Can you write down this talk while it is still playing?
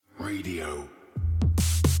Radio.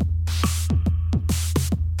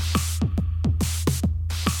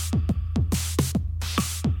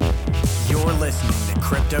 You're listening to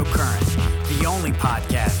Cryptocurrent, the only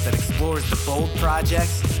podcast that explores the bold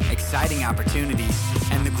projects, exciting opportunities,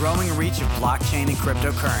 and the growing reach of blockchain and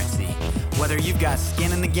cryptocurrency. Whether you've got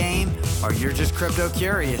skin in the game or you're just crypto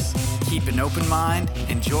curious, keep an open mind,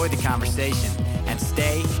 enjoy the conversation, and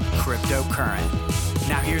stay cryptocurrent.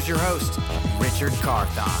 Now here's your host, Richard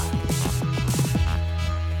Carthon.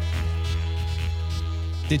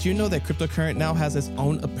 Did you know that Cryptocurrent now has its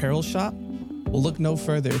own apparel shop? Well, look no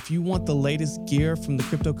further. If you want the latest gear from the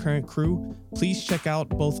Cryptocurrent crew, please check out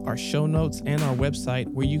both our show notes and our website,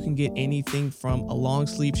 where you can get anything from a long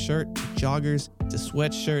sleeve shirt to joggers to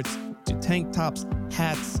sweatshirts to tank tops,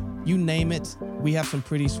 hats, you name it. We have some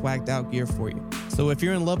pretty swagged out gear for you. So if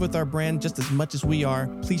you're in love with our brand just as much as we are,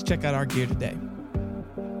 please check out our gear today.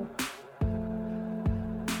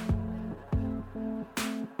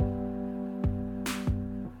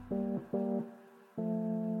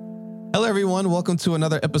 Hello, everyone. Welcome to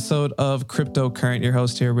another episode of Cryptocurrent. Your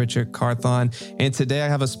host here, Richard Carthon. And today I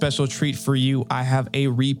have a special treat for you. I have a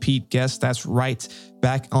repeat guest. That's right.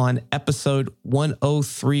 Back on episode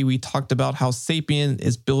 103, we talked about how Sapien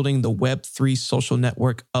is building the Web3 social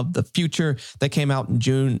network of the future. That came out in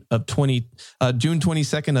June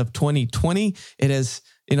 22nd of 2020. It has,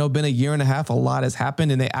 been a year and a half. A lot has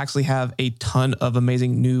happened, and they actually have a ton of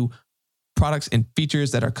amazing new products and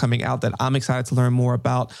features that are coming out that I'm excited to learn more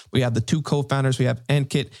about. We have the two co-founders. We have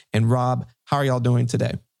Ankit and Rob. How are y'all doing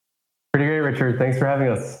today? Pretty great, Richard. Thanks for having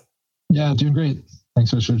us. Yeah, doing great.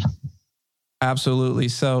 Thanks, Richard. Absolutely.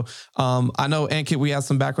 So I know, Ankit, we had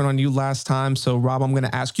some background on you last time. So Rob, I'm going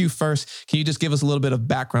to ask you first. Can you just give us a little bit of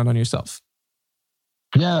background on yourself?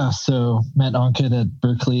 Yeah, so met Ankit at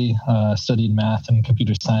Berkeley, studied math and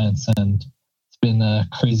computer science, and it's been a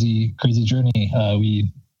crazy journey.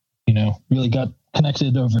 We really got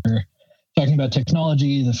connected over talking about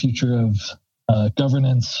technology, the future of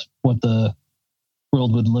governance, what the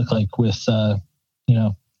world would look like with,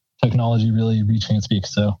 technology really reaching its peak.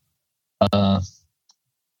 So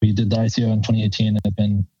we did the ICO in 2018 and have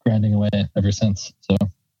been grinding away ever since. So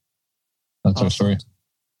that's our story.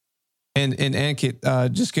 And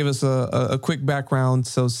Ankit, just give us a quick background.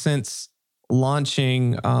 So since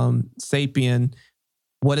launching Sapien,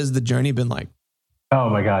 what has the journey been like? Oh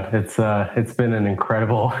my God, it's been an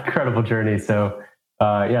incredible journey. So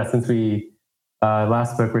since we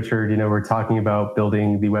last spoke, Richard, we're talking about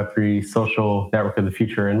building the Web3 social network of the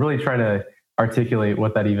future and really trying to articulate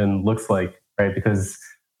what that even looks like, right? Because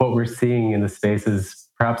what we're seeing in the space is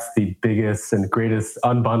perhaps the biggest and greatest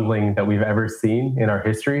unbundling that we've ever seen in our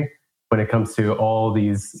history when it comes to all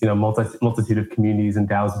these, multitude of communities and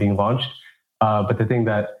DAOs being launched. But the thing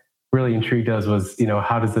that really intrigued us was,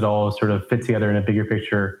 how does it all sort of fit together in a bigger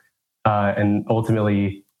picture and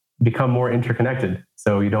ultimately become more interconnected?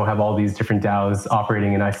 So you don't have all these different DAOs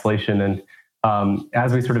operating in isolation. And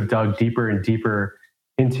as we sort of dug deeper and deeper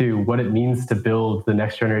into what it means to build the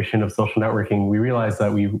next generation of social networking, we realized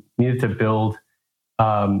that we needed to build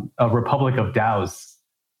a republic of DAOs,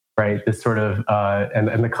 right? This sort of,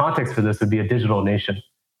 and the context for this would be a digital nation,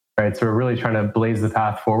 right? So we're really trying to blaze the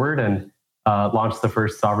path forward and launch the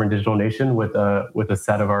first sovereign digital nation with a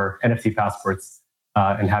set of our NFT passports,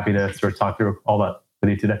 and happy to sort of talk through all that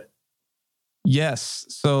with you today. Yes.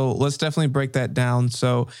 So let's definitely break that down.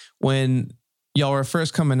 So when y'all were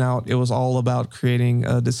first coming out, it was all about creating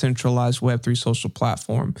a decentralized Web3 social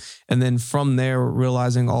platform. And then from there,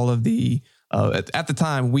 realizing all of the at the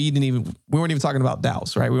time, we weren't even talking about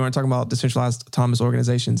DAOs, right? We weren't talking about decentralized autonomous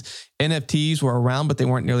organizations. NFTs were around, but they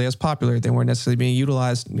weren't nearly as popular. They weren't necessarily being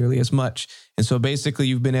utilized nearly as much. And so basically,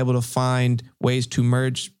 you've been able to find ways to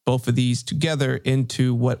merge both of these together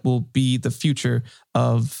into what will be the future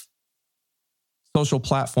of social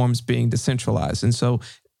platforms being decentralized. And so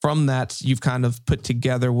from that, you've kind of put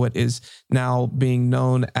together what is now being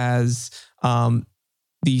known as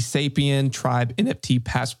the Sapien Tribe NFT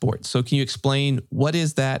Passport. So can you explain what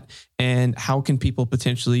is that and how can people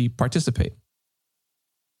potentially participate?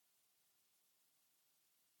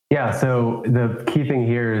 Yeah, so the key thing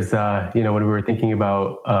here is, when we were thinking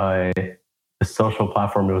about the social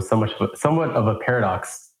platform, it was somewhat of a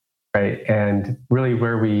paradox, right? And really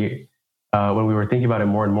where when we were thinking about it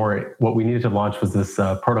more and more, what we needed to launch was this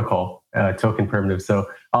protocol, token primitive. So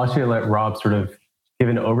I'll actually let Rob sort of give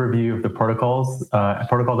an overview of the protocols, a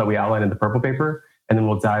protocol that we outlined in the purple paper, and then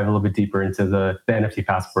we'll dive a little bit deeper into the NFT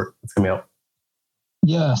passport that's coming out.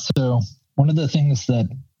 Yeah, so one of the things that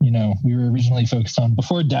we were originally focused on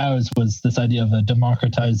before DAOs was this idea of a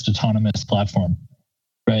democratized autonomous platform,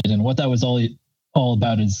 right? And what that was all all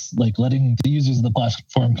about is like letting the users of the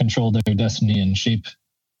platform control their destiny and shape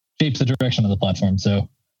the direction of the platform. So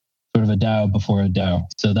sort of a DAO before a DAO.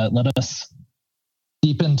 So that led us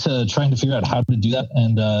deep into trying to figure out how to do that.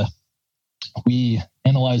 And we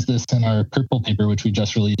analyzed this in our Purple paper, which we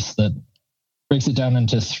just released, that breaks it down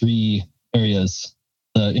into 3 areas: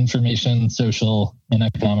 the information, social, and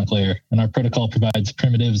economic layer. And our protocol provides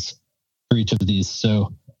primitives for each of these.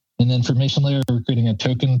 So in the information layer, we're creating a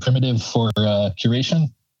token primitive for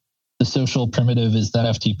curation. The social primitive is the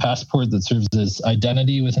NFT passport that serves as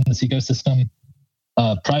identity within this ecosystem.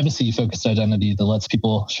 Privacy-focused identity that lets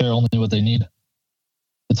people share only what they need.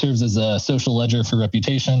 It serves as a social ledger for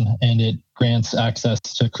reputation, and it grants access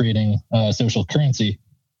to creating social currency,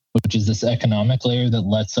 which is this economic layer that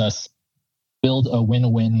lets us build a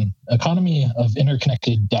win-win economy of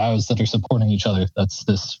interconnected DAOs that are supporting each other. That's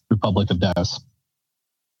this republic of DAOs.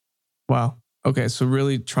 Wow. Okay. So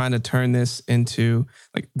really trying to turn this into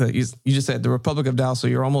like you just said, the Republic of DAO. So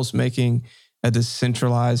you're almost making a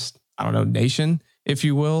decentralized, nation, if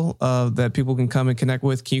you will, that people can come and connect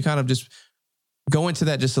with. Can you kind of just go into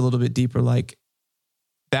that just a little bit deeper? Like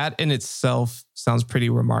that in itself sounds pretty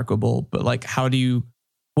remarkable, but like,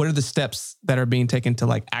 what are the steps that are being taken to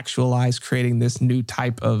like actualize creating this new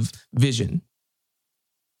type of vision?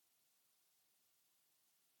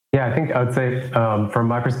 Yeah, I think I would say from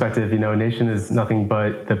my perspective, a nation is nothing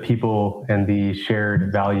but the people and the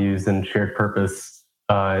shared values and shared purpose,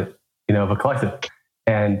 of a collective.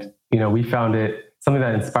 And, we found it, something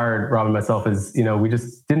that inspired Rob and myself is, we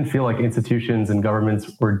just didn't feel like institutions and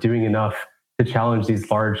governments were doing enough to challenge these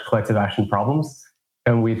large collective action problems.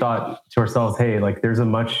 And we thought to ourselves, hey, like there's a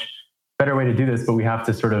much better way to do this, but we have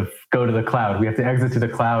to sort of go to the cloud. We have to exit to the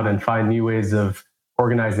cloud and find new ways of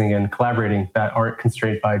organizing and collaborating that aren't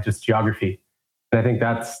constrained by just geography. And I think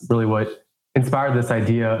that's really what inspired this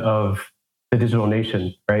idea of the digital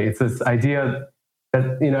nation, right? It's this idea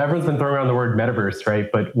that, everyone's been throwing around the word metaverse, right?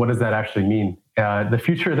 But what does that actually mean? The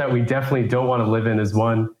future that we definitely don't want to live in is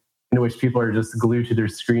one in which people are just glued to their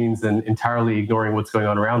screens and entirely ignoring what's going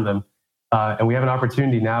on around them. And we have an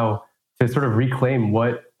opportunity now to sort of reclaim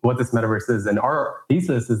what this metaverse is. And our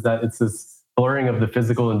thesis is that it's this blurring of the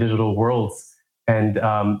physical and digital worlds. And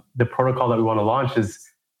the protocol that we want to launch is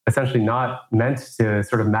essentially not meant to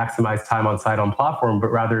sort of maximize time on site on platform, but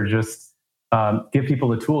rather just give people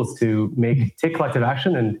the tools to take collective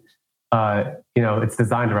action. And, it's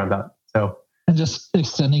designed around that. So. And just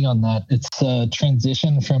extending on that, it's a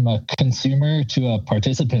transition from a consumer to a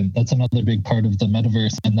participant. That's another big part of the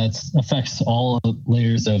metaverse, and that affects all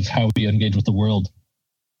layers of how we engage with the world.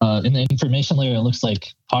 In the information layer, it looks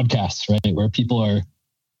like podcasts, right? Where people are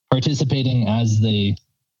participating as they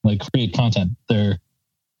create content. They're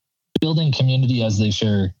building community as they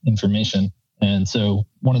share information. And so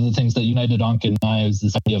one of the things that united Ankit and I is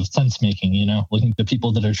this idea of sense making, looking to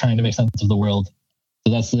people that are trying to make sense of the world.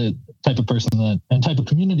 So that's the type of person and type of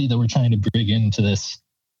community that we're trying to bring into this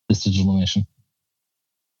digital nation.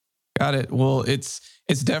 Got it. Well, it's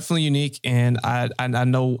definitely unique, and I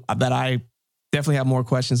know that I definitely have more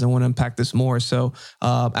questions and want to unpack this more. So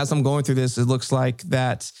as I'm going through this, it looks like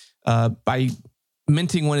that by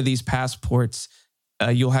minting one of these passports,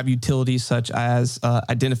 you'll have utilities such as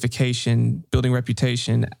identification, building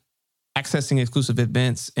reputation, accessing exclusive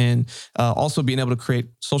events, and also being able to create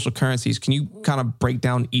social currencies. Can you kind of break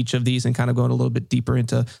down each of these and kind of go in a little bit deeper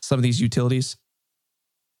into some of these utilities?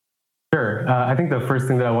 Sure. I think the first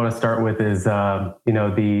thing that I want to start with is, the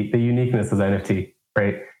uniqueness of the NFT,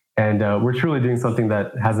 right? And we're truly doing something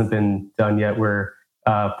that hasn't been done yet. We're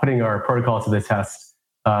putting our protocol to the test.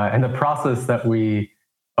 And the process that we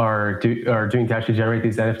are doing to actually generate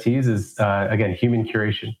these NFTs is, again, human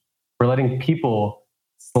curation. We're letting people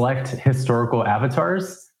select historical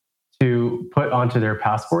avatars to put onto their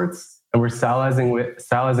passports, and we're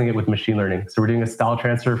stylizing it with machine learning. So we're doing a style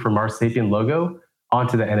transfer from our Sapien logo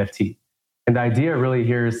onto the NFT. And the idea really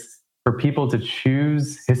here is for people to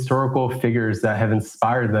choose historical figures that have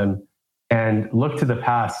inspired them and look to the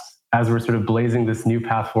past as we're sort of blazing this new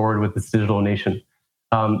path forward with this digital nation.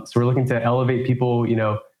 So we're looking to elevate people,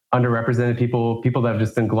 underrepresented people that have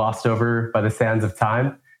just been glossed over by the sands of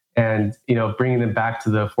time, and bringing them back to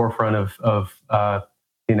the forefront of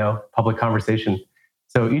public conversation.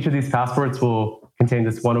 So each of these passports will contain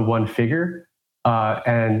this one-of-one figure,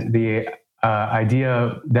 and the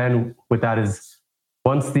idea then with that is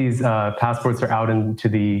once these passports are out into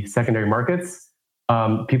the secondary markets,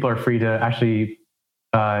 people are free to actually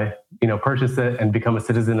purchase it and become a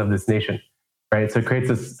citizen of this nation, right? So it creates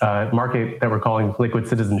this market that we're calling liquid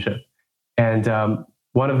citizenship. And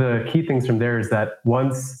one of the key things from there is that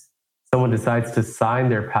once someone decides to sign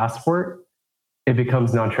their passport, it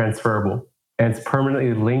becomes non-transferable. And it's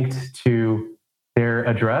permanently linked to their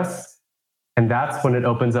address. And that's when it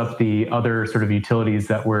opens up the other sort of utilities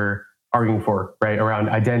that we're arguing for, right? Around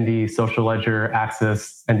identity, social ledger,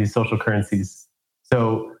 access, and these social currencies.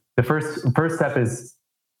 So the first step is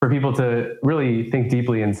for people to really think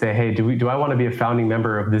deeply and say, hey, do I want to be a founding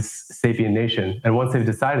member of this sapient nation? And once they've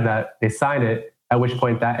decided that, they sign it, at which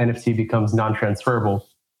point that NFT becomes non-transferable.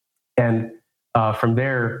 And from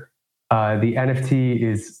there, the NFT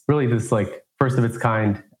is really this like first of its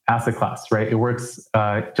kind asset class, right? It works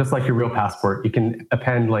just like your real passport. You can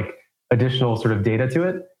append like additional sort of data to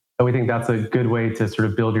it. And we think that's a good way to sort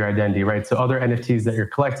of build your identity, right? So other NFTs that you're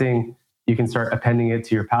collecting, you can start appending it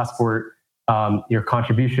to your passport, your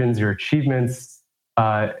contributions, your achievements,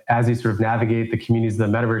 as you sort of navigate the communities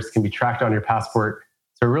of the metaverse can be tracked on your passport.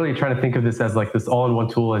 So we're really trying to think of this as like this all-in-one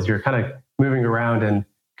tool as you're kind of moving around and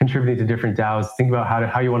contributing to different DAOs. Think about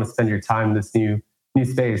how you want to spend your time in this new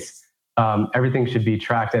space. Everything should be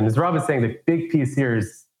tracked. And as Rob is saying, the big piece here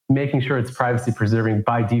is making sure it's privacy preserving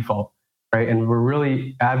by default, right? And we're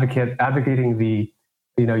really advocating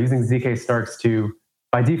using ZK Snarks to,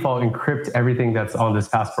 by default, encrypt everything that's on this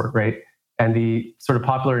passport, right? And the sort of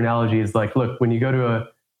popular analogy is like, look, when you go to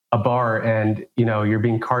a bar and you're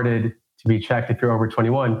being carded to be checked if you're over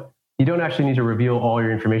 21, you don't actually need to reveal all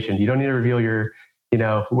your information. You don't need to reveal your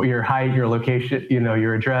height, your location,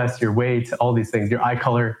 your address, your weight, all these things, your eye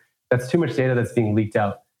color. That's too much data that's being leaked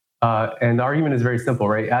out. And the argument is very simple,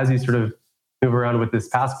 right? As you sort of move around with this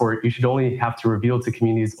passport, you should only have to reveal to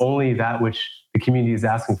communities only that which the community is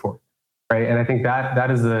asking for, right? And I think that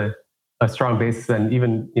is a strong basis. And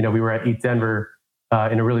even, we were at ETH Denver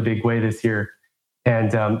in a really big way this year.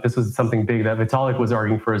 And this was something big that Vitalik was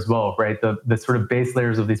arguing for as well, right? The sort of base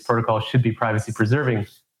layers of these protocols should be privacy preserving.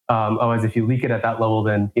 Otherwise, if you leak it at that level,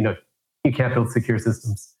 then you can't build secure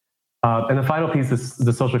systems. And the final piece is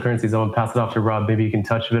the social currencies. I'm going to pass it off to Rob. Maybe you can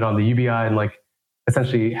touch a bit on the UBI and like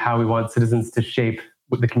essentially how we want citizens to shape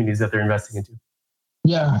the communities that they're investing into.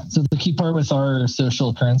 Yeah. So the key part with our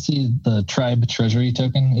social currency, the Tribe Treasury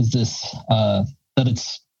token, is this, that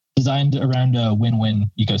it's designed around a win-win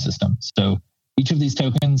ecosystem. So each of these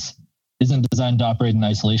tokens isn't designed to operate in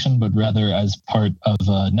isolation, but rather as part of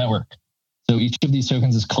a network. So each of these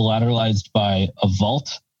tokens is collateralized by a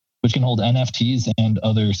vault, which can hold NFTs and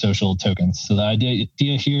other social tokens. So the idea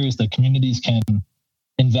here is that communities can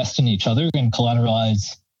invest in each other and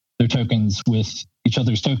collateralize their tokens with each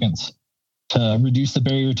other's tokens to reduce the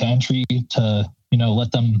barrier to entry, to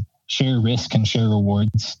let them share risk and share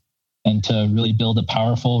rewards, and to really build a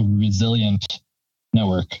powerful, resilient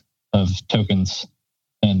network of tokens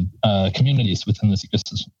and communities within this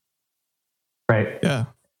ecosystem. Right. Yeah.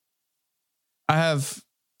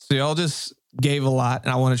 So y'all just gave a lot,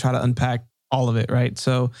 and I want to try to unpack all of it, right?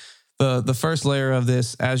 So the first layer of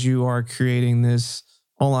this, as you are creating this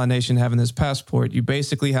online nation, having this passport, you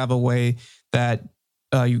basically have a way that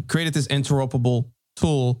you created this interoperable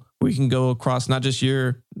tool where you can go across not just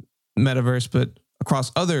your metaverse, but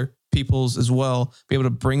across other people's as well, be able to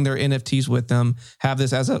bring their NFTs with them, have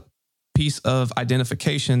this as a piece of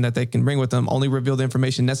identification that they can bring with them, only reveal the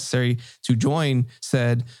information necessary to join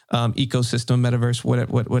said ecosystem, metaverse,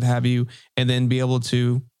 what have you, and then be able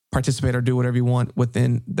to participate or do whatever you want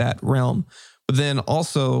within that realm. But then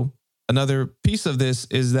also another piece of this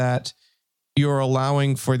is that you're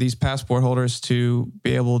allowing for these passport holders to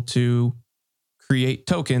be able to create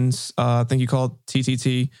tokens. I think you call it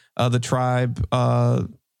TTT, the Tribe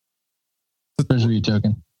Treasury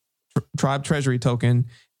token. Tribe Treasury token.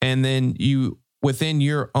 And then you, within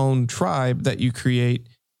your own tribe that you create,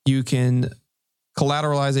 you can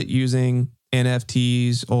collateralize it using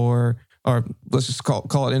NFTs or let's just call it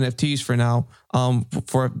NFTs for now,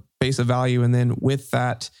 for a base of value. And then with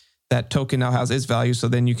that token now has its value. So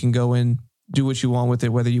then you can go and do what you want with it,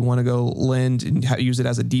 whether you want to go lend and use it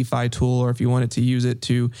as a DeFi tool, or if you wanted to use it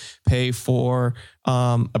to pay for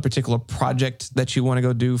a particular project that you want to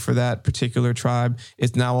go do for that particular tribe.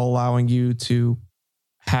 It's now allowing you to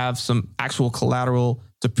have some actual collateral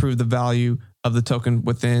to prove the value of the token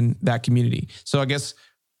within that community. So I guess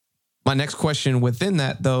my next question within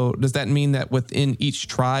that, though, does that mean that within each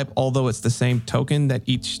tribe, although it's the same token, that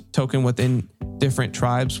each token within different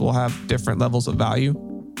tribes will have different levels of value?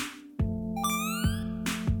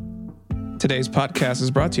 Today's podcast is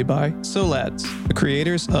brought to you by Solads, the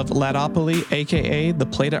creators of Ladopoly, aka the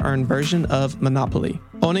play-to-earn version of Monopoly.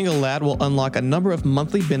 Owning a LAD will unlock a number of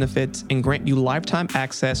monthly benefits and grant you lifetime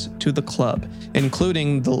access to the club,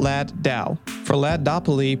 including the LAD DAO. For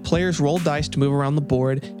Ladopoly, players roll dice to move around the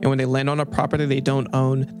board, and when they land on a property they don't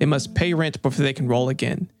own, they must pay rent before they can roll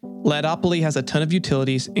again. Ladopoly has a ton of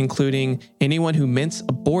utilities, including anyone who mints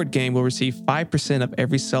a board game will receive 5% of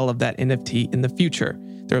every sale of that NFT in the future.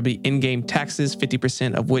 There will be in-game taxes,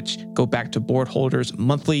 50% of which go back to board holders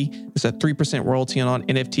monthly. There's a 3% royalty on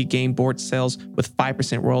NFT game board sales with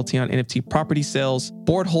 5% royalty on NFT property sales.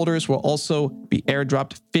 Board holders will also be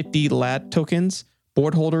airdropped 50 LAD tokens.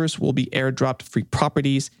 Board holders will be airdropped free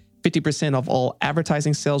properties. 50% of all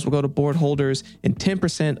advertising sales will go to board holders, and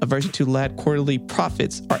 10% of version 2 LAD quarterly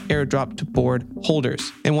profits are airdropped to board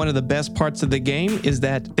holders. And one of the best parts of the game is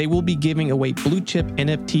that they will be giving away blue chip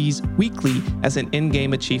NFTs weekly as an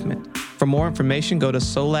in-game achievement. For more information, go to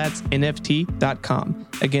soladsnft.com.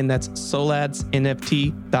 Again, that's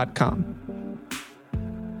soladsnft.com.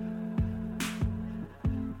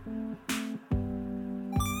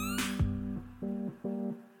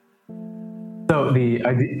 So the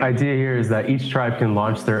idea here is that each tribe can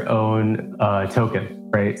launch their own token,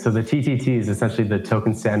 right? So the TTT is essentially the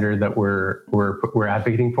token standard that we're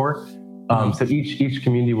advocating for. So each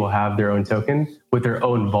community will have their own token with their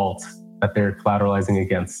own vault that they're collateralizing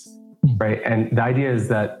against, right? And the idea is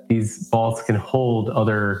that these vaults can hold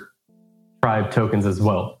other tribe tokens as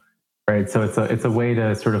well, right? So it's a way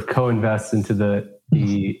to sort of co-invest into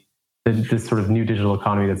this sort of new digital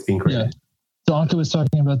economy that's being created. Yeah. So Anka was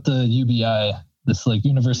talking about the UBI, this like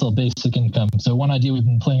universal basic income. So one idea we've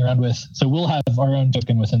been playing around with, so we'll have our own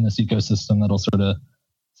token within this ecosystem that'll sort of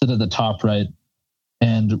sit at the top right.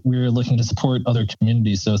 And we're looking to support other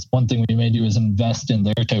communities. So it's one thing we may do is invest in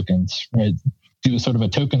their tokens, right? Do sort of a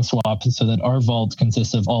token swap so that our vault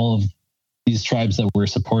consists of all of these tribes that we're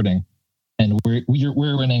supporting. And we're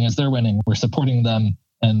winning as they're winning. We're supporting them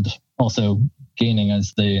and also gaining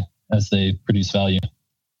as they produce value.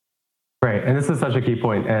 Right. And this is such a key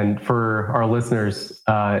point. And for our listeners,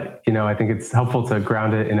 I think it's helpful to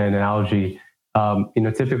ground it in an analogy.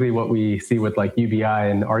 Typically what we see with like UBI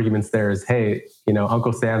and arguments there is, hey,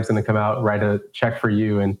 Uncle Sam's going to come out, write a check for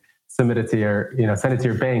you and submit it to send it to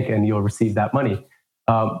your bank and you'll receive that money.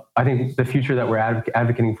 I think the future that we're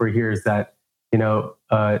advocating for here is that,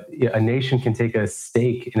 a nation can take a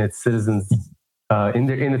stake in its citizens, in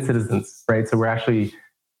its citizens, right? So we're actually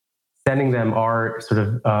sending them our sort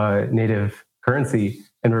of native currency,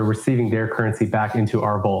 and we're receiving their currency back into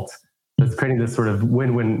our vault. So it's creating this sort of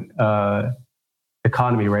win-win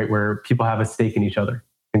economy, right, where people have a stake in each other.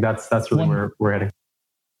 I think that's really where we're heading.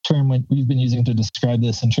 Term we've been using to describe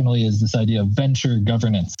this internally is this idea of venture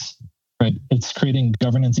governance, right? It's creating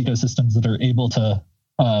governance ecosystems that are able to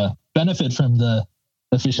benefit from the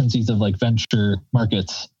efficiencies of like venture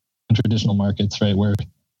markets and traditional markets, right, where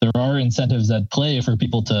there are incentives at play for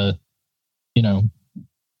people to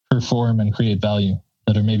perform and create value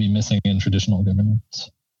that are maybe missing in traditional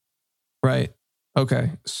governance. Right.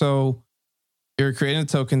 Okay. So you're creating a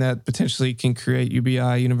token that potentially can create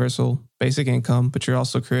UBI, universal basic income, but you're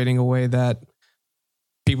also creating a way that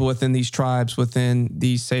people within these tribes, within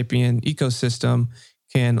the Sapien ecosystem,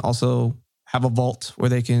 can also have a vault where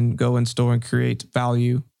they can go and store and create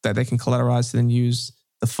value that they can collateralize and then use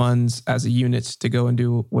the funds as a unit to go and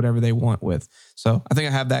do whatever they want with. So I think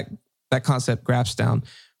I have that concept grasped down.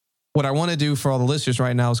 What I want to do for all the listeners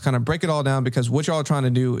right now is kind of break it all down, because what y'all are trying to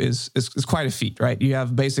do is quite a feat, right? You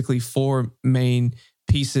have basically 4 main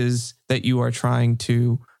pieces that you are trying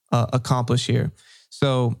to accomplish here.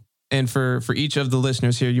 So, and for each of the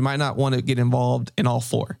listeners here, you might not want to get involved in all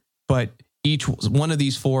 4, but each one of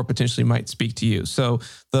these 4 potentially might speak to you. So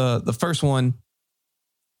the first one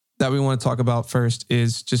that we want to talk about first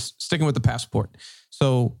is just sticking with the passport.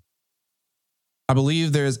 So I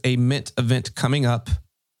believe there's a mint event coming up.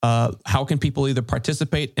 How can people either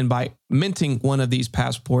participate, and by minting one of these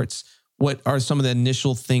passports, what are some of the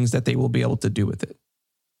initial things that they will be able to do with it?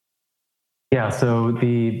 Yeah, so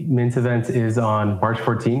the mint event is on March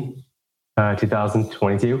 14,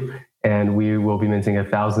 2022, and we will be minting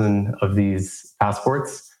 1,000 of these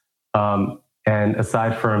passports. And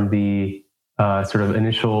aside from the sort of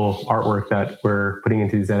initial artwork that we're putting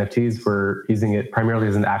into these NFTs, we're using it primarily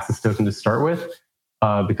as an access token to start with,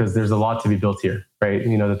 because there's a lot to be built here, right?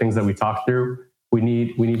 The things that we talked through, we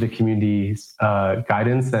need the community's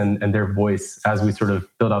guidance and their voice as we sort of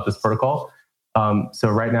build out this protocol. So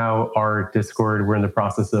right now, our Discord, we're in the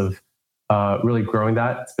process of really growing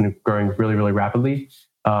that. It's been growing really, really rapidly.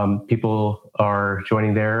 People are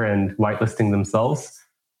joining there and whitelisting themselves.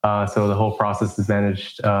 So the whole process is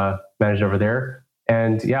managed over there.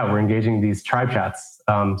 And yeah, we're engaging these tribe chats.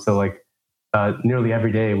 So like nearly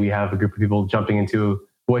every day we have a group of people jumping into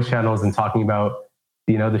voice channels and talking about,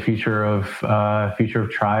 the future of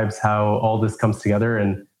tribes, how all this comes together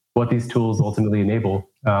and what these tools ultimately enable.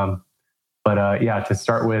 But to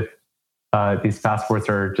start with, these passports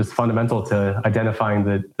are just fundamental to identifying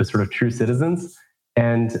the sort of true citizens.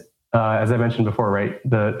 And as I mentioned before, right,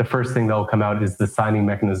 the first thing that will come out is the signing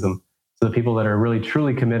mechanism. So the people that are really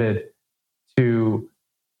truly committed to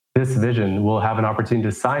this vision will have an opportunity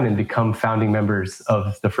to sign and become founding members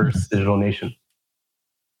of the first digital nation.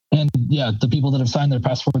 And yeah, the people that have signed their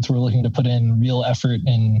passports, we're looking to put in real effort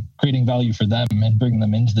in creating value for them and bringing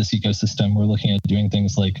them into this ecosystem. We're looking at doing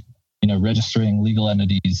things like, registering legal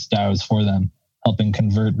entities, DAOs for them, helping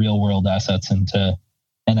convert real world assets into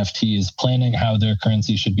NFTs, planning how their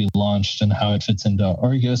currency should be launched and how it fits into our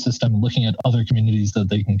ecosystem, looking at other communities that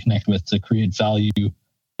they can connect with to create value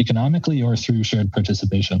economically or through shared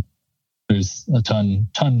participation. There's a ton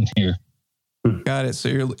here. Got it. So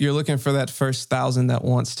you're looking for that first 1,000 that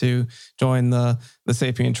wants to join the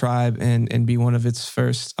Sapien tribe and be one of its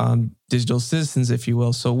first digital citizens, if you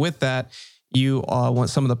will. So with that, you want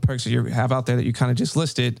some of the perks that you have out there that you kind of just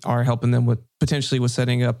listed are helping them with potentially with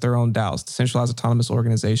setting up their own DAOs, decentralized autonomous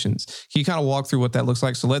organizations. Can you kind of walk through what that looks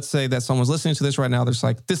like? So let's say that someone's listening to this right now. They're just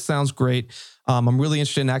like, this sounds great. I'm really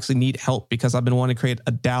interested and actually need help because I've been wanting to create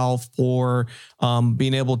a DAO for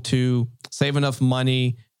being able to save enough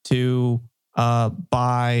money to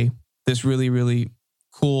buy this really, really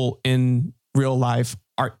cool in real life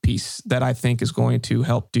art piece that I think is going to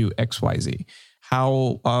help do XYZ.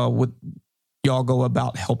 How would y'all go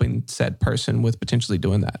about helping said person with potentially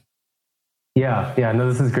doing that? Yeah. No,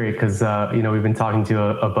 this is great because we've been talking to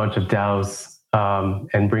a bunch of DAOs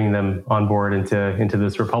and bringing them on board into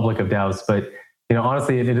this republic of DAOs. But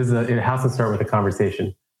honestly, it has to start with a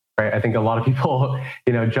conversation, right? I think a lot of people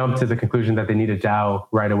jump to the conclusion that they need a DAO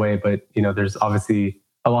right away, but there's obviously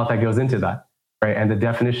a lot that goes into that, right? And the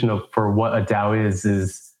definition for what a DAO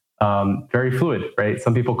is very fluid, right?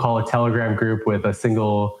 Some people call a Telegram group with a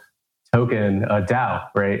single token a DAO,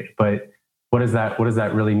 right? But what does that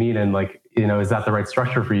really mean? And is that the right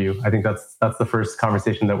structure for you? I think that's the first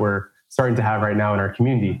conversation that we're starting to have right now in our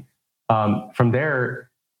community. From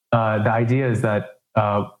there, the idea is that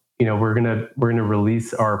we're gonna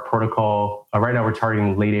release our protocol. Right now, we're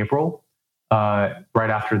targeting late April, right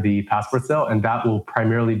after the passport sale, and that will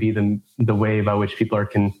primarily be the way by which people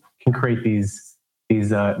can create these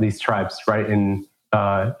tribes, right, in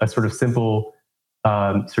a sort of simple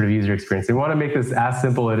sort of user experience. We want to make this as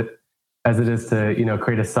simple as it is to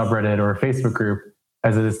create a subreddit or a Facebook group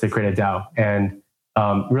as it is to create a DAO. And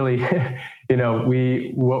really,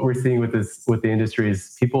 what we're seeing with the industry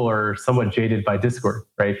is people are somewhat jaded by Discord,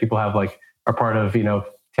 right? People are part of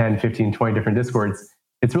 10, 15, 20 different Discords.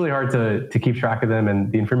 It's really hard to keep track of them,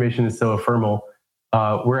 and the information is so ephemeral.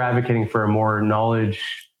 We're advocating for a more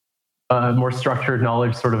structured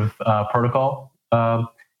knowledge sort of protocol, and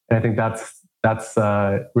I think that's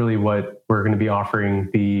really what we're going to be offering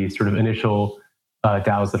the sort of initial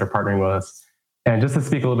DAOs that are partnering with us. And just to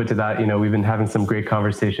speak a little bit to that, we've been having some great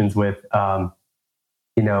conversations with, DAOs.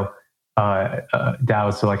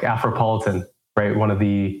 So like Afropolitan, right? One of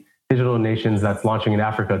the digital nations that's launching in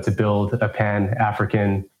Africa to build a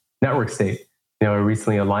Pan-African network state. We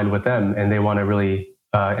recently aligned with them, and they want to really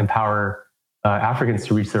empower Africans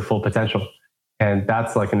to reach their full potential. And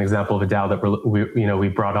that's like an example of a DAO that we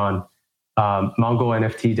brought on. Mongol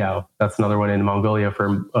NFT DAO, that's another one in Mongolia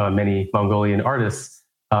for many Mongolian artists.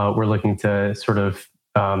 We're looking to sort of,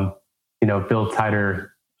 build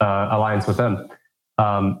tighter alliance with them.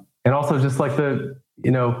 And also just like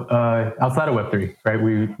outside of Web3, right?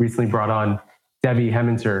 We recently brought on Debbie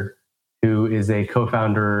Hemminter, who is a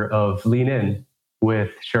co-founder of Lean In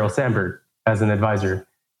with Sheryl Sandberg as an advisor.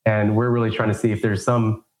 And we're really trying to see if there's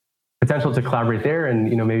some potential to collaborate there and,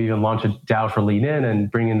 maybe even launch a DAO for Lean In and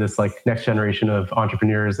bring in this next generation of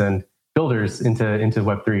entrepreneurs and builders into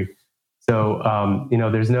Web3. So,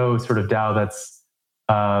 there's no sort of DAO that's,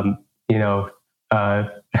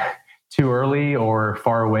 too early or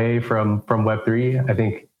far away from Web3. I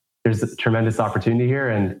think there's a tremendous opportunity here.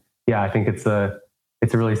 And yeah, I think it's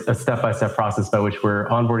really a step-by-step process by which we're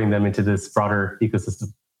onboarding them into this broader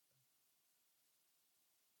ecosystem.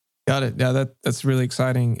 Got it. Yeah, that's really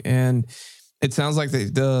exciting. And it sounds like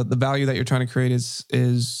the value that you're trying to create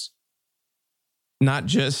is not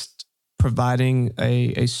just providing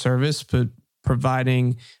a service, but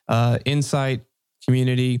providing insight,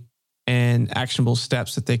 community, and actionable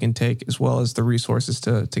steps that they can take, as well as the resources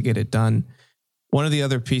to get it done. One of the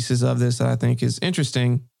other pieces of this that I think is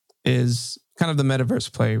interesting is kind of the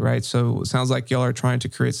metaverse play, right? So it sounds like y'all are trying to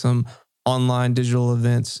create some online digital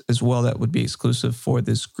events as well that would be exclusive for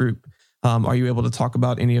this group. Are you able to talk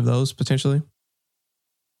about any of those potentially?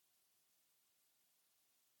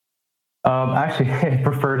 Actually, I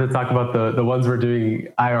prefer to talk about the ones we're doing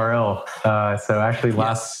IRL. So actually,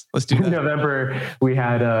 let's do that. November, we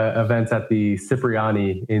had events at the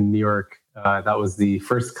Cipriani in New York. That was the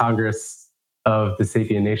first Congress of the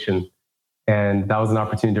Sapien Nation. And that was an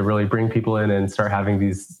opportunity to really bring people in and start having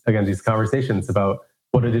these conversations about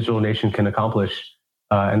what a digital nation can accomplish.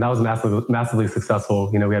 And that was massively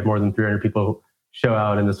successful. We had more than 300 people show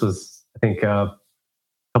out. And this was, I think, a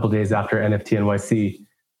couple of days after NFT NYC.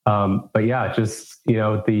 But yeah, just,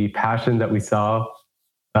 the passion that we saw,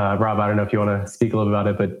 Rob, I don't know if you want to speak a little bit about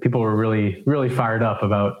it, but people were really, really fired up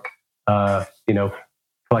about,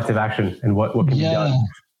 collective action and what can be done.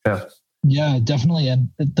 Yeah, definitely. And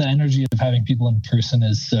the energy of having people in person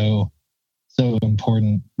is so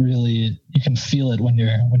important. Really, you can feel it when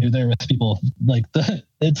you're there with people.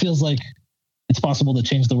 It feels like it's possible to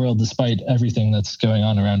change the world despite everything that's going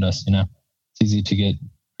on around us. It's easy to get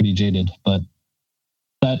pretty jaded, but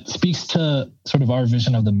that speaks to sort of our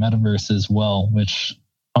vision of the metaverse as well, which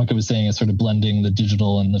Anke was saying is sort of blending the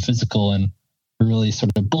digital and the physical, and we're really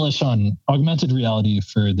sort of bullish on augmented reality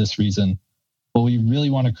for this reason. What we really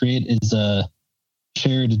want to create is a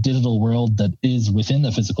shared digital world that is within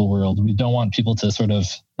the physical world. We don't want people to sort of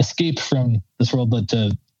escape from this world, but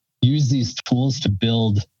to use these tools to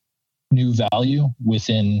build new value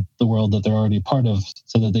within the world that they're already part of,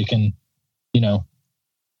 so that they can,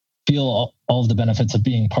 feel all of the benefits of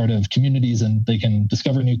being part of communities, and they can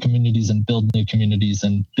discover new communities and build new communities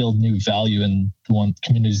and build new value in the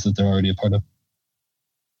communities that they're already a part of.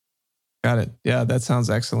 Got it. Yeah, that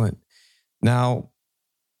sounds excellent. Now,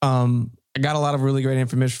 I got a lot of really great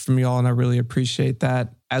information from y'all, and I really appreciate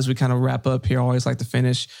that. As we kind of wrap up here, I always like to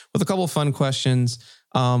finish with a couple of fun questions.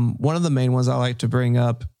 One of the main ones I like to bring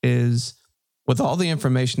up is, with all the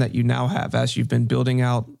information that you now have as you've been building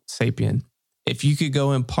out Sapien, if you could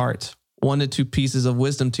go impart 1 to 2 pieces of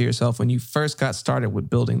wisdom to yourself when you first got started with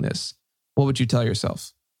building this, what would you tell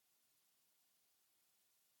yourself?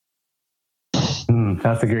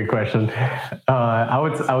 That's a great question. I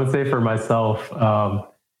would say for myself, I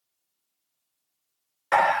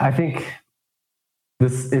think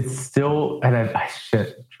it's still, and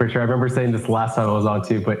Richard, I remember saying this last time I was on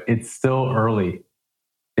too, but it's still early.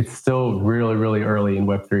 It's still really, really early in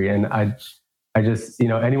Web3. And I just,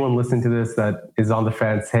 anyone listening to this that is on the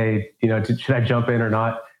fence, hey, should I jump in or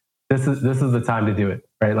not? This is the time to do it,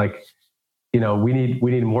 right? We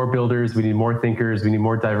need more builders, we need more thinkers, we need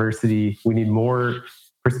more diversity, we need more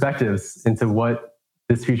perspectives into what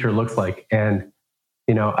this future looks like. And,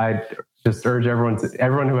 I just urge everyone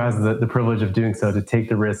who has the privilege of doing so to take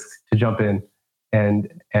the risk, to jump in and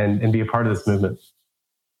be a part of this movement.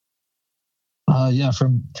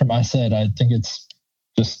 From my side, I think it's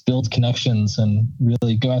just build connections and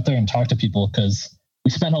really go out there and talk to people, because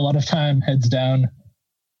we spend a lot of time heads down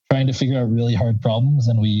trying to figure out really hard problems,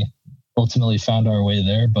 and we ultimately found our way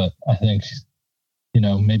there. But I think,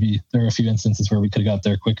 maybe there are a few instances where we could have got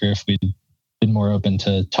there quicker if we'd been more open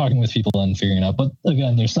to talking with people and figuring it out. But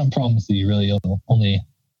again, there's some problems that you really only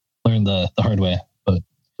learn the hard way. But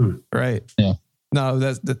right. Yeah. No,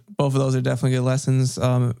 both of those are definitely good lessons.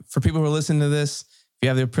 For people who are listening to this, if you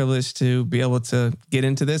have the privilege to be able to get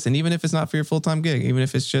into this, and even if it's not for your full-time gig, even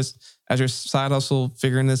if it's just as your side hustle,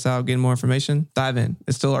 figuring this out, getting more information, dive in.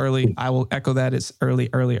 It's still early. I will echo that. It's early.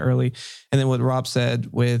 And then what Rob said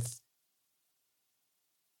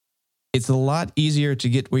it's a lot easier to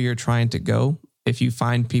get where you're trying to go if you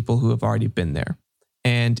find people who have already been there.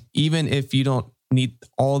 And even if you don't need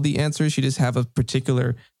all the answers, you just have a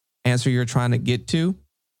particular answer you're trying to get to,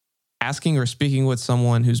 asking or speaking with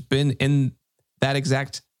someone who's been in that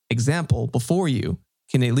exact example before you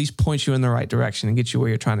can at least point you in the right direction and get you where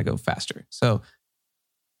you're trying to go faster. So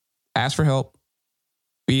ask for help,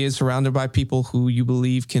 be surrounded by people who you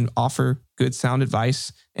believe can offer good sound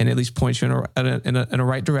advice and at least point you in a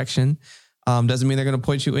right direction. Doesn't mean they're going to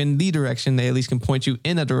point you in the direction. They at least can point you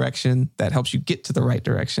in a direction that helps you get to the right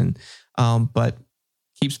direction. But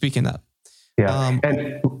keep speaking up. Yeah.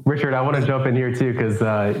 And Richard, I want to jump in here too, because,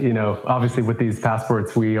 obviously with these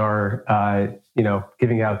passports, we are,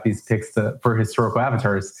 giving out these picks for historical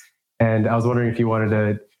avatars. And I was wondering if you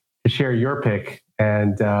wanted to share your pick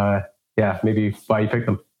and, maybe why you picked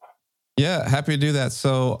them. Yeah, happy to do that.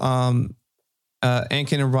 So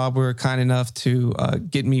Anken and Rob were kind enough to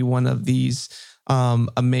get me one of these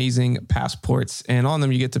amazing passports, and on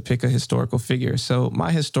them you get to pick a historical figure. So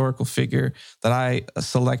my historical figure that I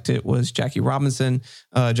selected was Jackie Robinson.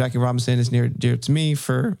 Jackie Robinson is near dear to me.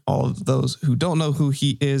 For all of those who don't know who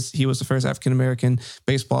he is, he was the first African-American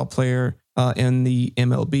baseball player in the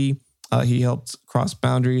MLB. He helped cross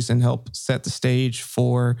boundaries and help set the stage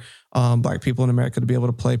for Black people in America to be able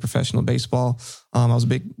to play professional baseball. I was a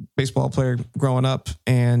big baseball player growing up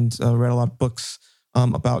and read a lot of books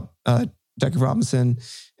about Jackie Robinson.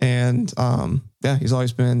 And he's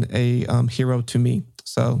always been a hero to me.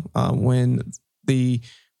 So when the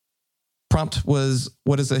prompt was,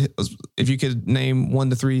 if you could name 1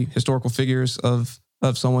 to 3 historical figures of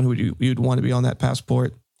someone who you'd want to be on that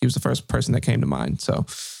passport, he was the first person that came to mind. So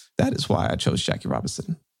that is why I chose Jackie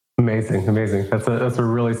Robinson. Amazing. That's a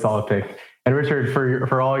really solid pick. And Richard,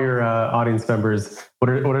 for all your audience members, what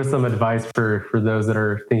are some advice for those that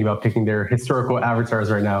are thinking about picking their historical avatars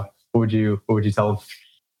right now? What would you tell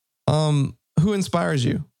them? Who inspires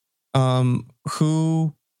you?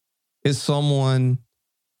 Who is someone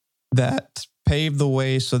that paved the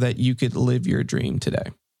way so that you could live your dream today?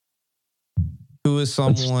 Who is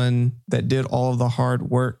someone that did all of the hard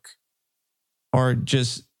work or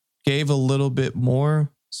just gave a little bit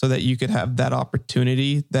more so that you could have that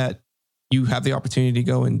opportunity that you have the opportunity to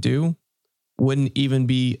go and do? Wouldn't even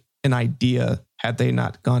be an idea had they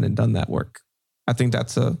not gone and done that work. I think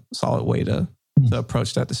that's a solid way to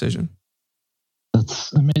approach that decision.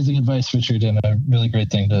 That's amazing advice, Richard, and a really great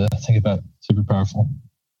thing to think about. Super powerful.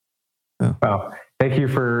 Yeah. Wow. Thank you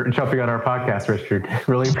for jumping on our podcast, Richard.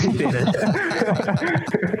 Really appreciate it.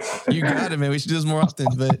 You got it, man. We should do this more often.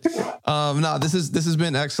 But no, this has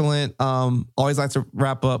been excellent. Always like to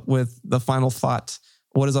wrap up with the final thought.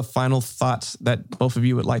 What is a final thought that both of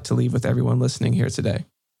you would like to leave with everyone listening here today?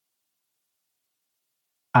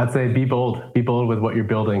 I'd say be bold. Be bold with what you're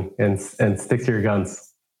building and stick to your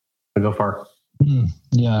guns and go far.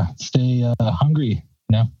 Yeah. Stay hungry.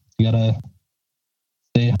 You gotta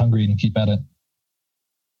stay hungry and keep at it.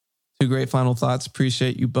 2 great final thoughts.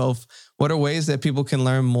 Appreciate you both. What are ways that people can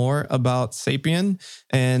learn more about Sapien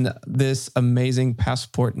and this amazing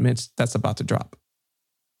passport mint that's about to drop?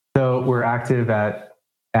 So we're active at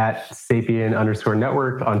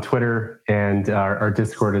Sapien_network on Twitter, and our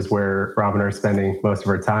Discord is where Rob and I are spending most of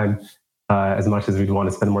our time, as much as we'd want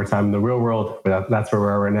to spend more time in the real world. But that's where we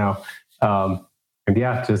are right now.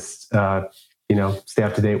 Just stay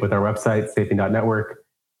up to date with our website, Sapien.network.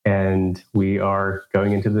 And we are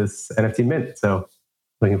going into this NFT mint. So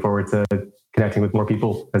looking forward to connecting with more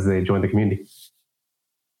people as they join the community.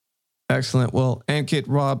 Excellent. Well, Ankit,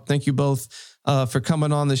 Rob, thank you both for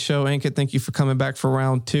coming on the show. Ankit, thank you for coming back for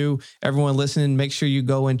round 2. Everyone listening, make sure you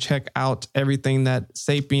go and check out everything that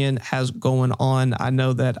Sapien has going on. I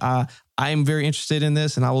know that I am very interested in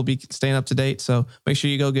this and I will be staying up to date. So make sure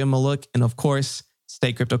you go give them a look. And of course,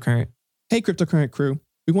 stay cryptocurrent. Hey, cryptocurrent crew.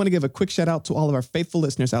 We want to give a quick shout out to all of our faithful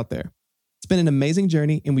listeners out there. It's been an amazing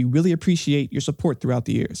journey, and we really appreciate your support throughout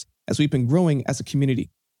the years as we've been growing as a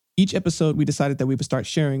community. Each episode, we decided that we would start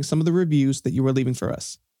sharing some of the reviews that you were leaving for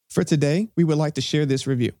us. For today, we would like to share this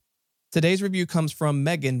review. Today's review comes from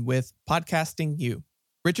Megan with Podcasting You.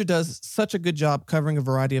 Richard does such a good job covering a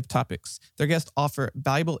variety of topics. Their guests offer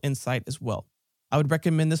valuable insight as well. I would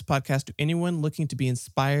recommend this podcast to anyone looking to be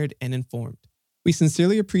inspired and informed. We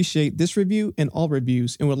sincerely appreciate this review and all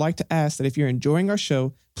reviews and would like to ask that if you're enjoying our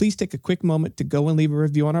show, please take a quick moment to go and leave a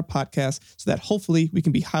review on our podcast so that hopefully we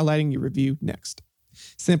can be highlighting your review next.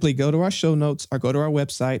 Simply go to our show notes or go to our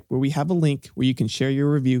website where we have a link where you can share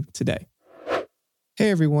your review today. Hey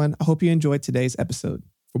everyone, I hope you enjoyed today's episode.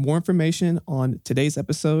 For more information on today's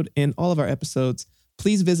episode and all of our episodes,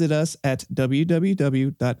 please visit us at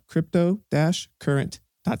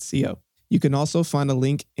www.crypto-current.co. You can also find a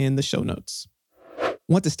link in the show notes.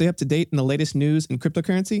 Want to stay up to date in the latest news in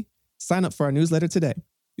cryptocurrency? Sign up for our newsletter today.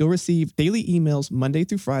 You'll receive daily emails Monday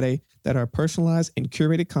through Friday that are personalized and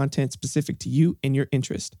curated content specific to you and your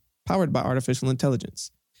interest, powered by artificial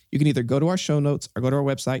intelligence. You can either go to our show notes or go to our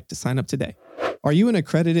website to sign up today. Are you an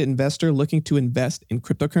accredited investor looking to invest in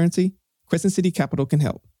cryptocurrency? Crescent City Capital can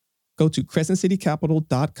help. Go to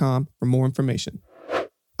crescentcitycapital.com for more information.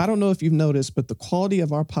 I don't know if you've noticed, but the quality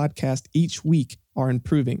of our podcast each week are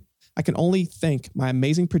improving. I can only thank my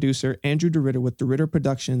amazing producer, Andrew DeRitter with DeRitter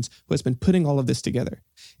Productions, who has been putting all of this together.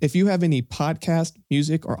 If you have any podcast,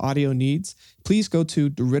 music, or audio needs, please go to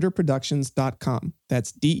DeRitterProductions.com.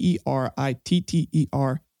 That's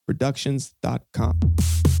DERITTER Productions.com.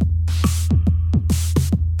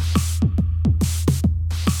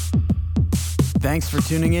 Thanks for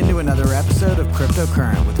tuning in to another episode of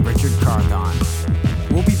Cryptocurrent with Richard Carthon.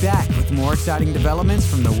 We'll be back with more exciting developments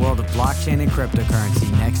from the world of blockchain and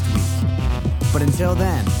cryptocurrency next week. But until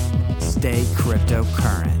then, stay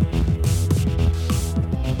cryptocurrent.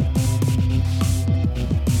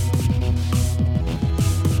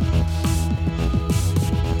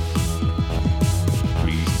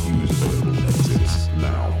 Please use available exits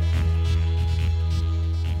now.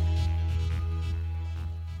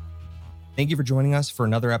 Thank you for joining us for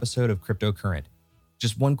another episode of Cryptocurrent.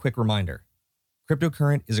 Just one quick reminder.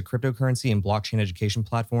 Cryptocurrent is a cryptocurrency and blockchain education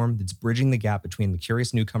platform that's bridging the gap between the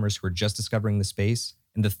curious newcomers who are just discovering the space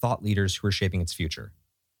and the thought leaders who are shaping its future.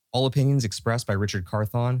 All opinions expressed by Richard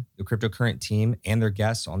Carthon, the Cryptocurrent team, and their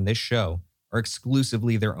guests on this show are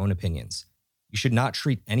exclusively their own opinions. You should not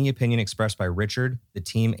treat any opinion expressed by Richard, the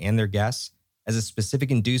team, and their guests as a specific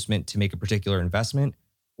inducement to make a particular investment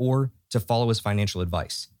or to follow his financial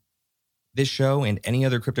advice. This show and any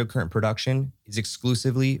other Cryptocurrent production is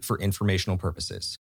exclusively for informational purposes.